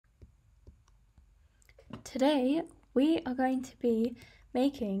Today we are going to be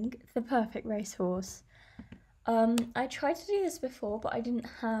making the perfect racehorse. I tried to do this before, but I didn't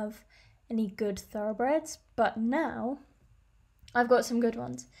have any good thoroughbreds, but now I've got some good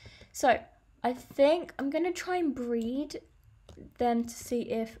ones. So I think I'm going to try and breed them to see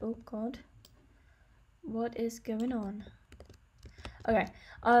if, oh god, what is going on? Okay,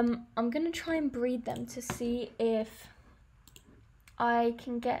 I'm going to try and breed them to see if I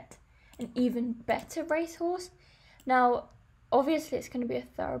can get an even better racehorse. Now, obviously it's going to be a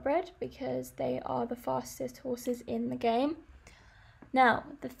thoroughbred because they are the fastest horses in the game. Now,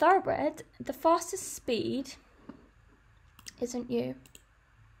 the thoroughbred, the fastest speed isn't you.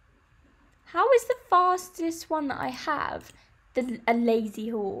 How is the fastest one that I have a lazy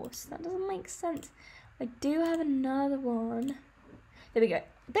horse? That doesn't make sense. I do have another one. There we go.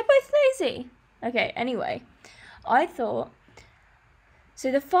 They're both lazy. Okay, anyway, I thought, so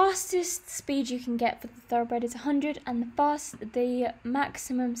the fastest speed you can get for the thoroughbred is 100, and the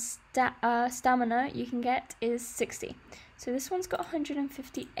maximum stamina you can get is 60. So this one's got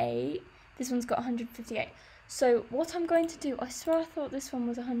 158, this one's got 158. So what I'm going to do, I swear I thought this one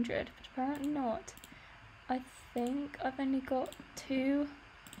was 100, but apparently not. I think I've only got two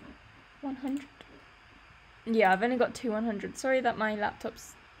 100. Yeah, I've only got two 100. Sorry that my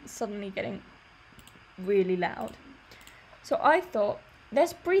laptop's suddenly getting really loud. So I thought,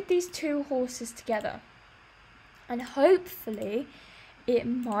 let's breed these two horses together, and hopefully it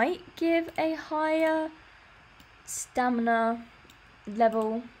might give a higher stamina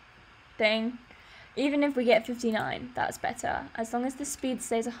level thing. Even if we get 59, that's better, as long as the speed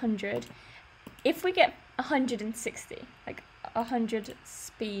stays 100. If we get 160, like 100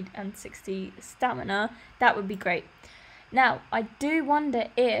 speed and 60 stamina, that would be great. Now, I do wonder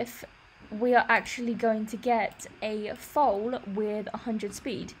if we are actually going to get a foal with 100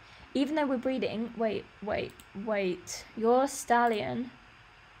 speed. Even though we're breeding, wait, you're a stallion.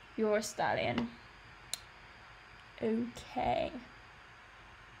 You're a stallion. Okay.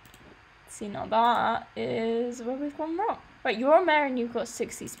 See, now that is where we've gone wrong. Right, you're a mare and you've got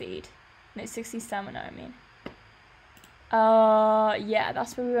 60 speed. No, 60 stamina, I mean. Yeah,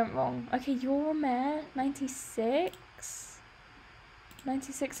 that's where we went wrong. Okay, you're a mare, 96.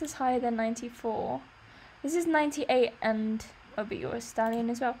 96 is higher than 94. This is 98 and, oh, but you're a stallion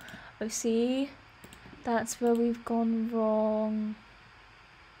as well. Oh, see, that's where we've gone wrong.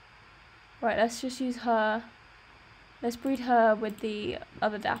 Right, let's just use her. Let's breed her with the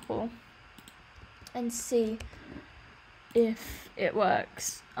other dapple and see if it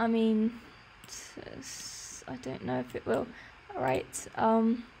works. I mean, I don't know if it will. Alright,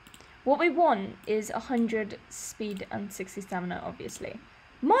 what we want is 100 speed and 60 stamina, obviously.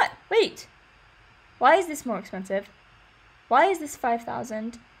 Wait! Why is this more expensive? Why is this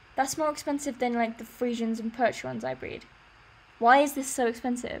 5,000? That's more expensive than, like, the Frisians and Percherons I breed. Why is this so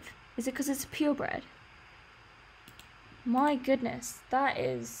expensive? Is it because it's a purebred? My goodness, that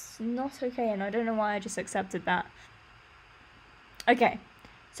is not okay, and I don't know why I just accepted that. Okay,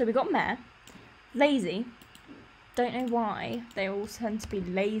 so we got mare. Lazy. Don't know why they all tend to be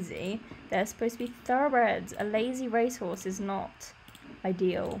lazy. They're supposed to be thoroughbreds. A lazy racehorse is not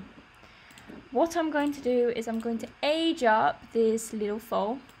ideal. What I'm going to do is I'm going to age up this little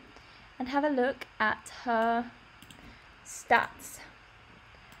foal and have a look at her stats.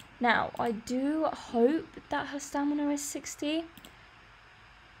 Now, I do hope that her stamina is 60.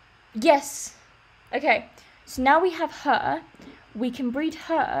 Yes! Okay, so now we have her. We can breed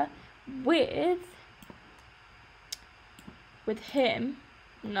her with him,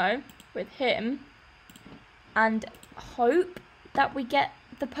 and hope that we get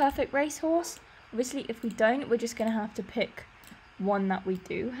the perfect racehorse. Obviously, if we don't, we're just going to have to pick one that we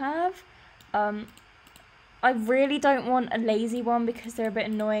do have. I really don't want a lazy one because they're a bit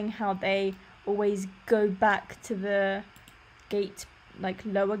annoying how they always go back to the gate, like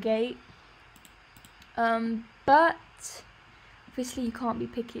lower gate. But obviously you can't be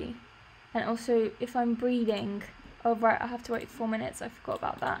picky. And also, if I'm breeding, oh right, I have to wait 4 minutes, I forgot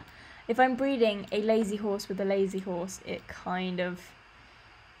about that. If I'm breeding a lazy horse with a lazy horse, it kind of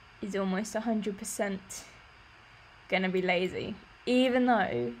is almost 100% gonna be lazy. Even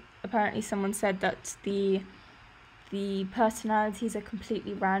though apparently someone said that the personalities are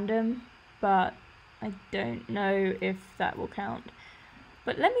completely random, but I don't know if that will count.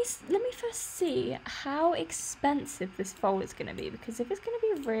 But let me first see how expensive this foal is going to be, because if it's going to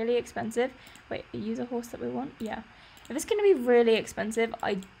be really expensive, wait, are you the horse that we want? Yeah. If it's going to be really expensive,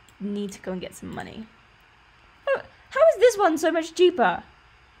 I need to go and get some money. Oh, how is this one so much cheaper?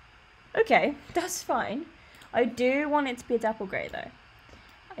 Okay, that's fine. I do want it to be a dapple grey though.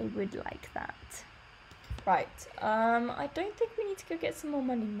 I would like that. Right, I don't think we need to go get some more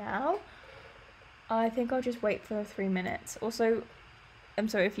money now. I think I'll just wait for the 3 minutes. Also, I'm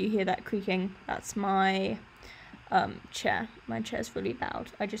sorry if you hear that creaking. That's my chair. My chair's really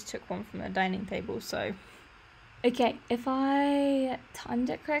loud. I just took one from the dining table, so... Okay, if I timed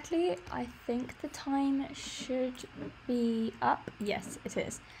it correctly, I think the time should be up. Yes, it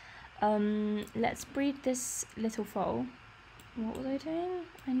is. Let's breed this little foal. What was I doing?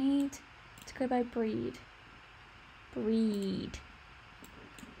 I need to go by breed. Breed.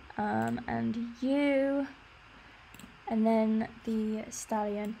 And you, and then the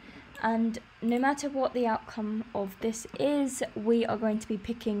stallion. And no matter what the outcome of this is, we are going to be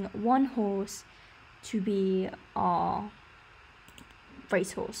picking one horse to be our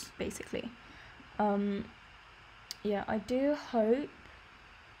racehorse, basically. Yeah, I do hope...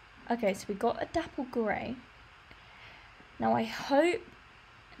 Okay, so we got a dapple grey. Now I hope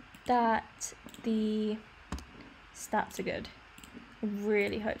that the stats are good. I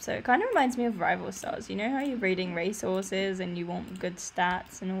really hope so. It kind of reminds me of Rival Stars. You know how you're reading racehorses and you want good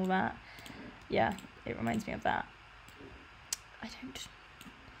stats and all that? Yeah, it reminds me of that. I don't...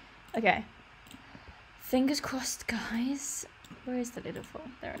 Okay. Fingers crossed, guys. Where is the little foal?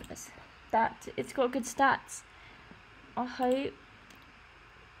 There it is. It's got good stats. I hope.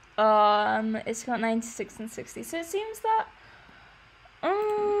 It's got 96 and 60. So it seems that...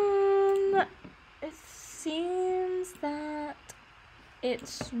 It seems that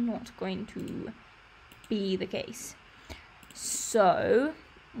it's not going to be the case. So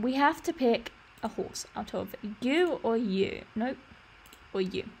we have to pick a horse out of you or you. Nope. Or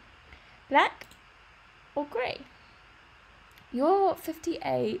you. Black or grey. You're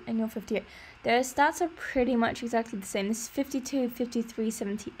 58 and you're 58. Their stats are pretty much exactly the same. This is 52, 53,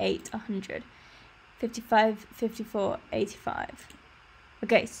 78, 100. 55, 54, 85.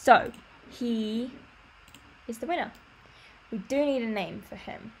 Okay, so he is the winner. We do need a name for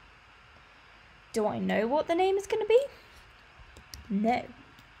him. Do I know what the name is going to be? No.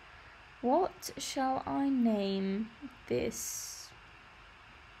 What shall I name this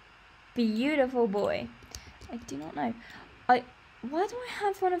beautiful boy? I do not know. Why do I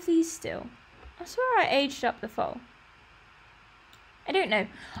have one of these still? I swear I aged up the foal. I don't know.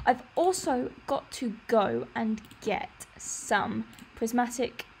 I've also got to go and get some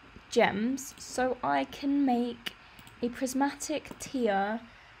prismatic gems so I can make a prismatic tier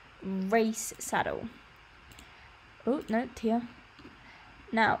race saddle. Oh, no, tier.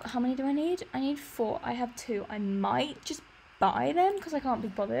 Now, how many do I need? I need 4. I have 2. I might just buy them because I can't be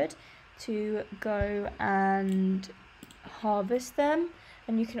bothered to go and harvest them.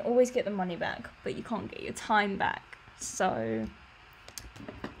 And you can always get the money back, but you can't get your time back. So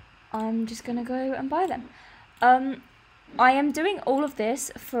I'm just going to go and buy them. I am doing all of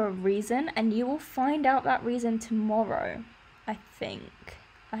this for a reason, and you will find out that reason tomorrow, I think.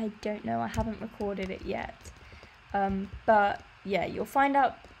 I don't know, I haven't recorded it yet. But yeah, you'll find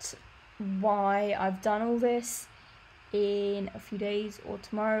out why I've done all this in a few days or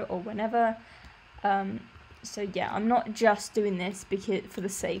tomorrow or whenever. So yeah, I'm not just doing this because for the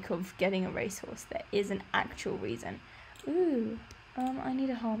sake of getting a racehorse. There is an actual reason. Ooh, I need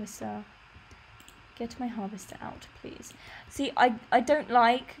a harvester. Get my harvester out, please. See, I don't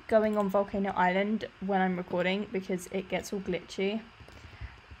like going on Volcano Island when I'm recording because it gets all glitchy.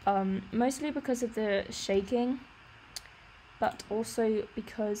 Mostly because of the shaking, but also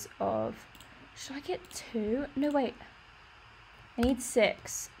because of... Should I get 2? No, wait. I need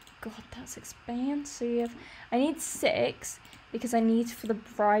 6. God, that's expensive. I need 6 because I need for the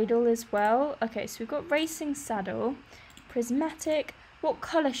bridle as well. Okay, so we've got racing saddle, prismatic. What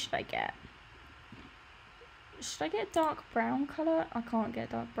colour should I get? Should I get dark brown colour? I can't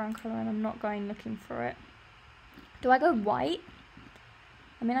get dark brown colour and I'm not going looking for it. Do I go white?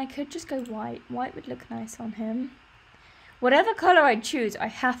 I mean, I could just go white. White would look nice on him. Whatever colour I choose, I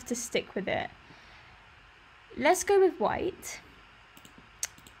have to stick with it. Let's go with white.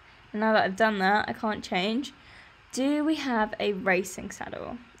 Now that I've done that, I can't change. Do we have a racing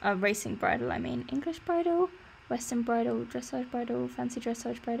saddle? A racing bridle, I mean. English bridle, Western bridle, dressage bridle, fancy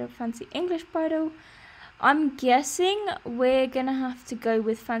dressage bridle, fancy English bridle. I'm guessing we're gonna have to go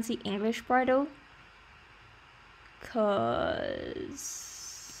with fancy English bridle, cause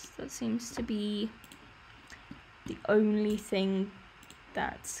that seems to be the only thing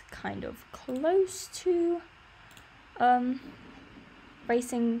that's kind of close to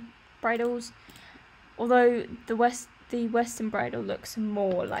racing bridles. Although the Western bridle looks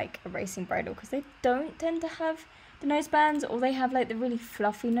more like a racing bridle because they don't tend to have the nosebands, or they have like the really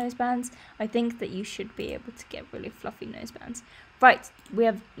fluffy nosebands. I think that you should be able to get really fluffy nosebands. Right, we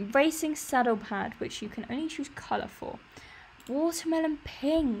have racing saddle pad, which you can only choose colour for. Watermelon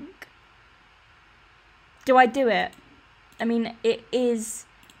pink. Do I do it? I mean, it is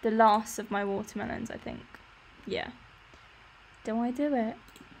the last of my watermelons, I think. Yeah. Do I do it?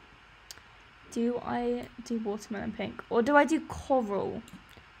 Do I do watermelon pink? Or do I do coral?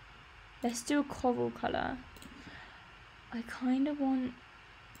 Let's do a coral colour. I kind of want...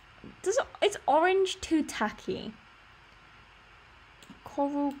 Is orange too tacky?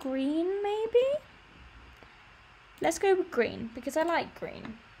 Coral green, maybe? Let's go with green, because I like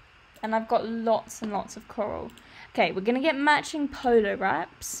green. And I've got lots and lots of coral. Okay, we're going to get matching polo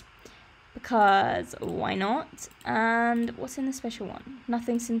wraps. Because why not? And what's in the special one?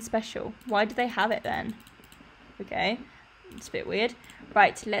 Nothing's in special. Why do they have it then? Okay, it's a bit weird.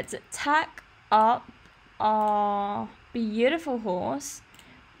 Right, let's tack up our beautiful horse.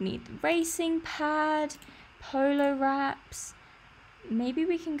 We need the racing pad, polo wraps. Maybe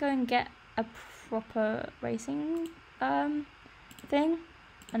we can go and get a proper racing thing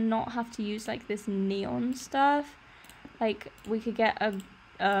and not have to use like this neon stuff. Like we could get a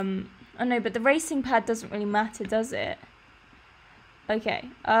oh no, but the racing pad doesn't really matter, does it? Okay.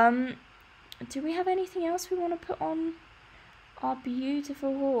 Do we have anything else we want to put on our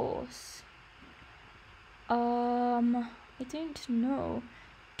beautiful horse? I don't know.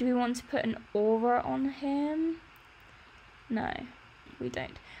 Do we want to put an aura on him? No, we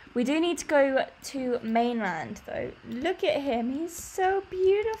don't. We do need to go to mainland though. Look at him, he's so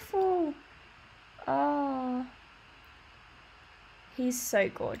beautiful. Oh, he's so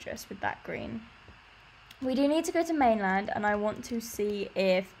gorgeous with that green. We do need to go to mainland, and I want to see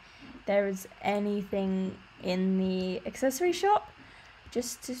if there is anything in the accessory shop,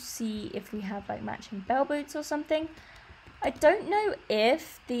 just to see if we have like matching bell boots or something. I don't know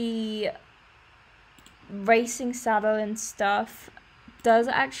if the racing saddle and stuff does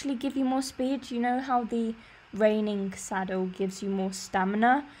actually give you more speed. You know how the reining saddle gives you more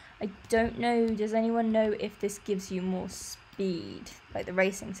stamina? I don't know, does anyone know if this gives you more speed, like the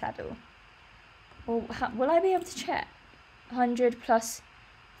racing saddle? Or will I be able to check? 100 plus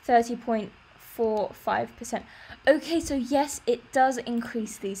 30.45%. Okay, so yes, it does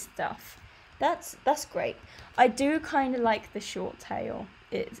increase these stuff. That's great. I do kind of like the short tail.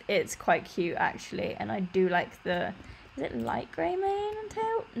 It's quite cute actually, and I do like the, is it light grey mane and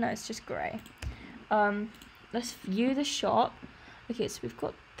tail? No, it's just grey. Let's view the shop. Okay, so we've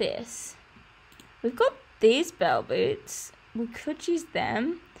got this. We've got these bell boots. We could use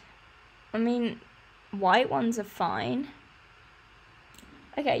them. I mean, white ones are fine.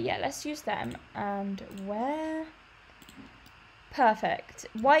 Okay, yeah, let's use them. And where? Perfect.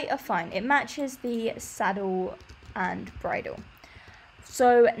 White are fine. It matches the saddle and bridle.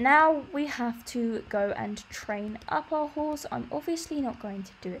 So now we have to go and train up our horse. I'm obviously not going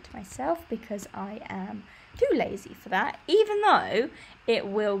to do it myself because I am too lazy for that, even though it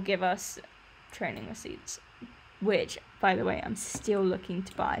will give us training receipts, which, by the way, I'm still looking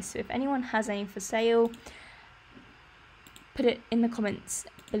to buy. So if anyone has any for sale, put it in the comments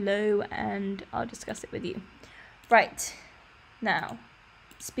below and I'll discuss it with you. Right, now,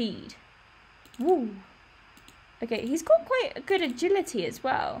 speed. Woo. Okay, he's got quite a good agility as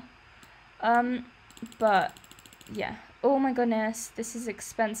well. But, yeah. Oh my goodness, this is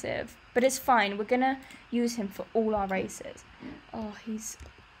expensive. But it's fine, we're gonna use him for all our races. Oh,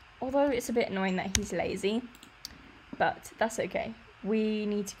 although it's a bit annoying that he's lazy, but that's okay. We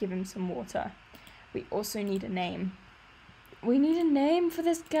need to give him some water. We also need a name. We need a name for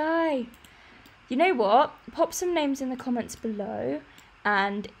this guy. You know what? Pop some names in the comments below,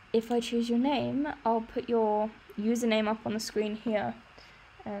 and if I choose your name, I'll put your username up on the screen here.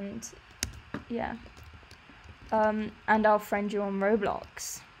 And yeah. And I'll friend you on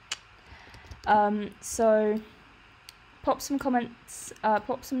Roblox. So pop some comments,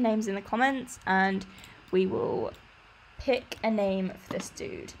 pop some names in the comments, and we will pick a name for this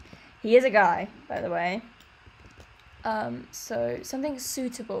dude. He is a guy, by the way. So something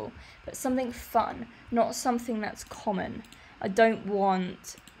suitable, but something fun, not something that's common. I don't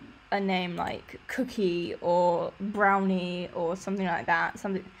want a name like Cookie or Brownie or something like that.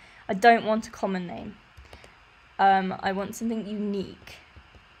 I don't want a common name. I want something unique.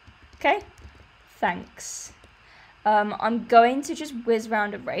 Okay? Thanks. I'm going to just whiz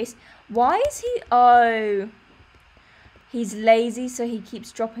round a race. Why is he... Oh. He's lazy, so he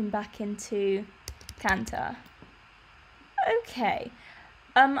keeps dropping back into canter. Okay.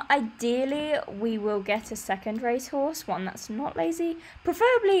 Ideally, we will get a second racehorse, one that's not lazy.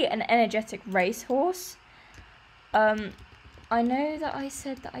 Preferably an energetic racehorse. I know that I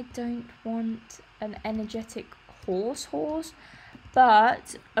said that I don't want an energetic horse,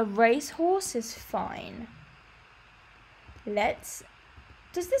 but a racehorse is fine. Does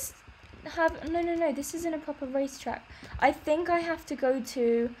this have, no, this isn't a proper racetrack. I think I have to go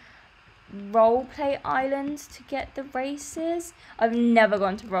to Roleplay Island to get the races. I've never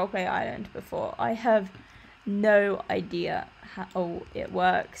gone to Roleplay Island before. I have no idea how it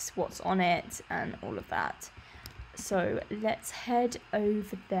works, what's on it, and all of that. So let's head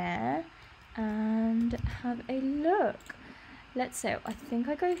over there and have a look. Let's say, I think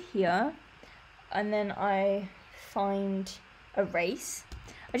I go here, and then I find a race.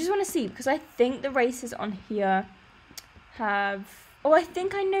 I just want to see, because I think the races on here have... Oh, I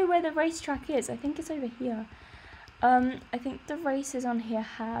think I know where the racetrack is. I think it's over here. I think the races on here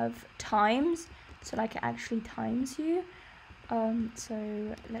have times, so like it actually times you.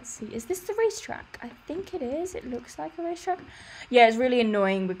 So let's see. Is this the racetrack? I think it is. It looks like a racetrack. Yeah, it's really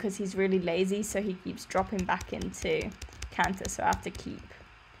annoying because he's really lazy, so he keeps dropping back into canter, so I have to keep...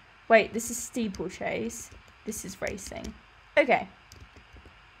 Wait, this is steeplechase. This is racing. Okay.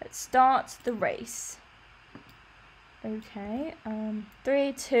 Let's start the race. Okay,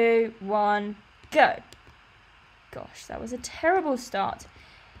 3, 2, 1, go. Gosh, that was a terrible start.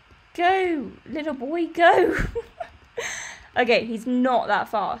 Go, little boy, go. Okay, he's not that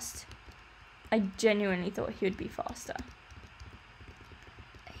fast. I genuinely thought he would be faster.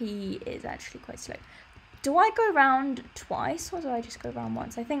 He is actually quite slow. Do I go round twice, or do I just go round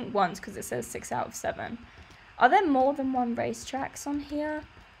once? I think once, because it says 6 out of 7. Are there more than one racetracks on here?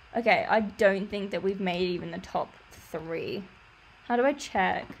 Okay, I don't think that we've made even the top 3. How do I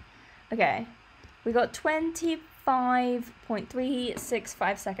check? Okay, we got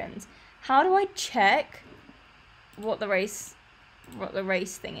 25.365 seconds. How do I check what the race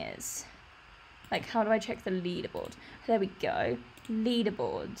thing is? Like, how do I check the leaderboard? There we go.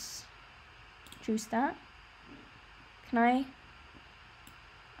 Leaderboards. Choose that. Can I?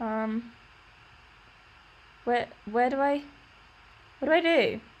 Where do I? What do I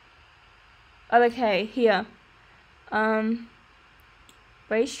do? Oh, okay, here.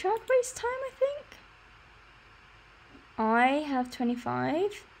 Racetrack race time, I think. I have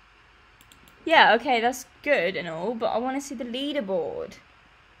 25. Yeah, okay, that's good and all, but I want to see the leaderboard.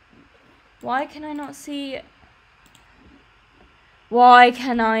 Why can I not see... Why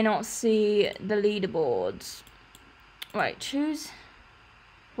can I not see the leaderboards? Right, choose...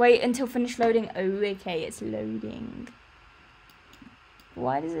 Wait until finish loading. Oh, okay, it's loading.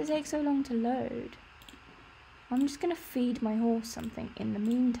 Why does it take so long to load? I'm just going to feed my horse something in the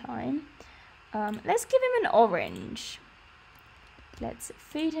meantime. Let's give him an orange. Let's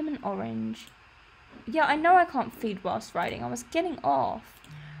feed him an orange. Yeah, I know I can't feed whilst riding. I was getting off.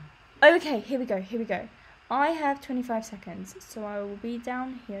 Okay, here we go, here we go. I have 25 seconds, so I will be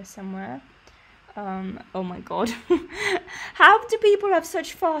down here somewhere. Oh my god. How do people have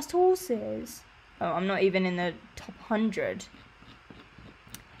such fast horses? Oh, I'm not even in the top 100.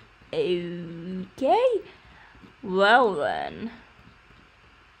 Okay. Well then.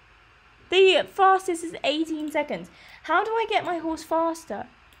 The fastest is 18 seconds. How do I get my horse faster?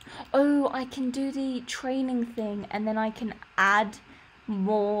 Oh, I can do the training thing and then I can add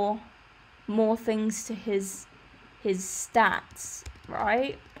more things to his stats,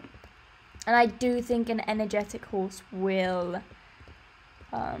 right? And I do think an energetic horse will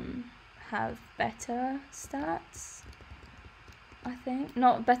have better stats. I think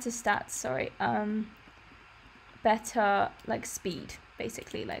not better stats, sorry. Better like speed,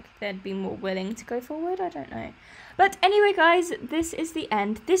 basically, like they'd be more willing to go forward. I don't know. But anyway, guys, this is the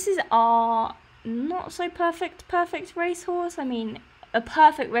end. This is our not so perfect racehorse. I mean, a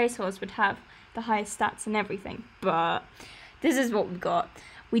perfect racehorse would have the highest stats and everything, but this is what we've got.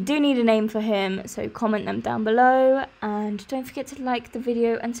 We do need a name for him, so comment them down below, and don't forget to like the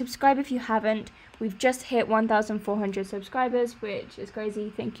video and subscribe if you haven't. We've just hit 1,400 subscribers, which is crazy.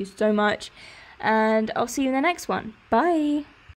 Thank you so much, and I'll see you in the next one. Bye!